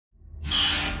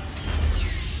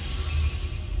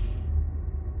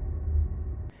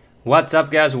What's up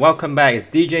guys, welcome back. It's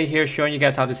DJ here showing you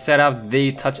guys how to set up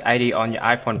the Touch ID on your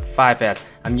iPhone 5s.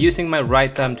 I'm using my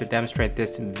right thumb to demonstrate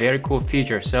this very cool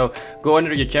feature. So go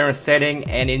under your general setting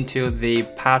and into the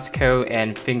passcode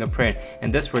and fingerprint,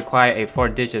 and this requires a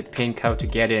 4-digit PIN code to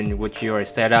get in, which you are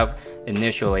set up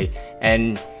initially.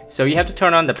 And so you have to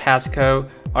turn on the passcode,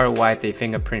 otherwise the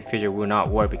fingerprint feature will not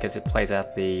work because it plays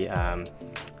out the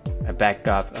a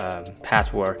backup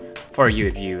password for you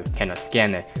if you cannot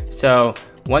scan it. So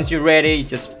once you're ready,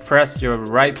 just press your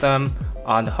right thumb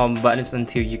on the home buttons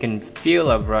until you can feel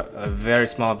a very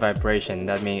small vibration.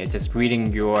 That means it's just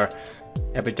reading your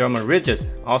epidermal ridges,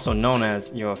 also known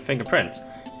as your fingerprints.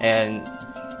 And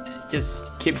just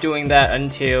keep doing that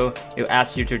until it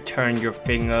asks you to turn your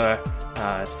finger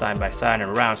side by side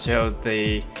and around, so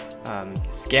the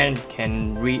scan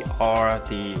can read all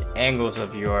the angles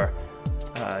of your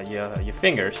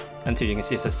fingers until you can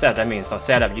see it's a set. That means it's a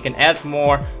setup. You can add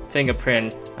more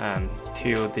fingerprint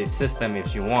to the system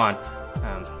if you want.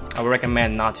 I would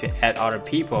recommend not to add other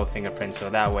people's fingerprints, so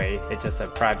that way it's just a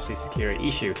privacy security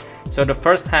issue. So the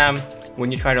first time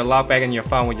when you try to log back in your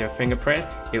phone with your fingerprint,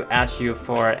 it will ask you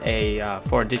for a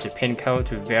 4-digit PIN code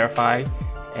to verify.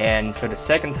 And so the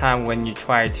second time when you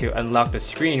try to unlock the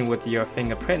screen with your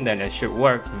fingerprint, then it should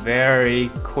work very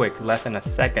quick, less than a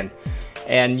second.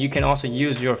 And you can also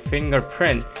use your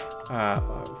fingerprint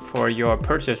for your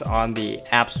purchase on the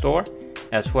App Store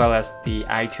as well as the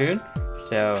iTunes.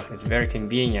 So it's very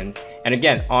convenient. And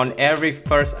again, on every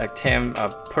first attempt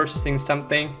of purchasing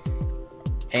something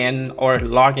and or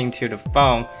logging to the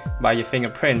phone by your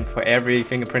fingerprint, for every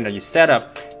fingerprint that you set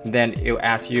up, then it will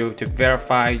ask you to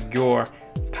verify your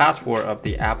password of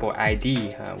the Apple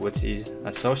ID, which is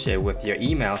associated with your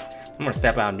emails. I'm gonna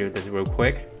step out and do this real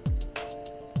quick.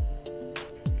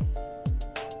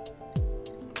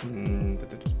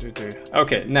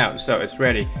 Okay, now so it's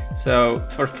ready. So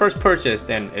for first purchase,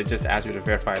 then it just asks you to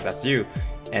verify that's you.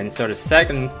 And so the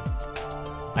second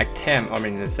attempt,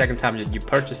 the second time you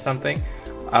purchase something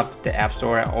of the App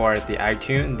Store or the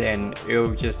iTunes, then it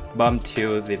will just bump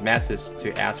to the message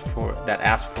to ask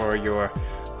for your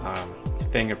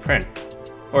fingerprint.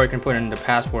 Or you can put in the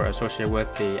password associated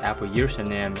with the Apple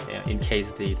username in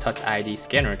case the Touch ID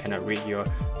scanner cannot read your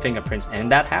fingerprints.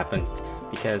 And that happens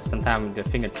because sometimes the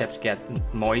fingertips get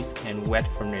moist and wet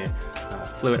from the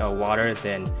fluid or water,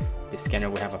 then the scanner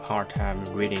will have a hard time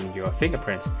reading your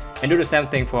fingerprints. And do the same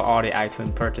thing for all the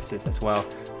iTunes purchases as well.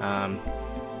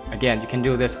 Again, you can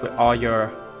do this with all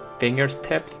your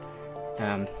fingertips,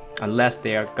 unless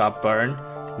they got burned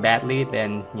badly,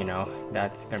 then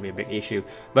that's gonna be a big issue.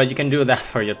 But you can do that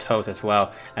for your toes as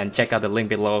well, and check out the link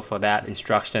below for that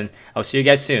instruction. I'll see you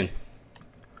guys soon.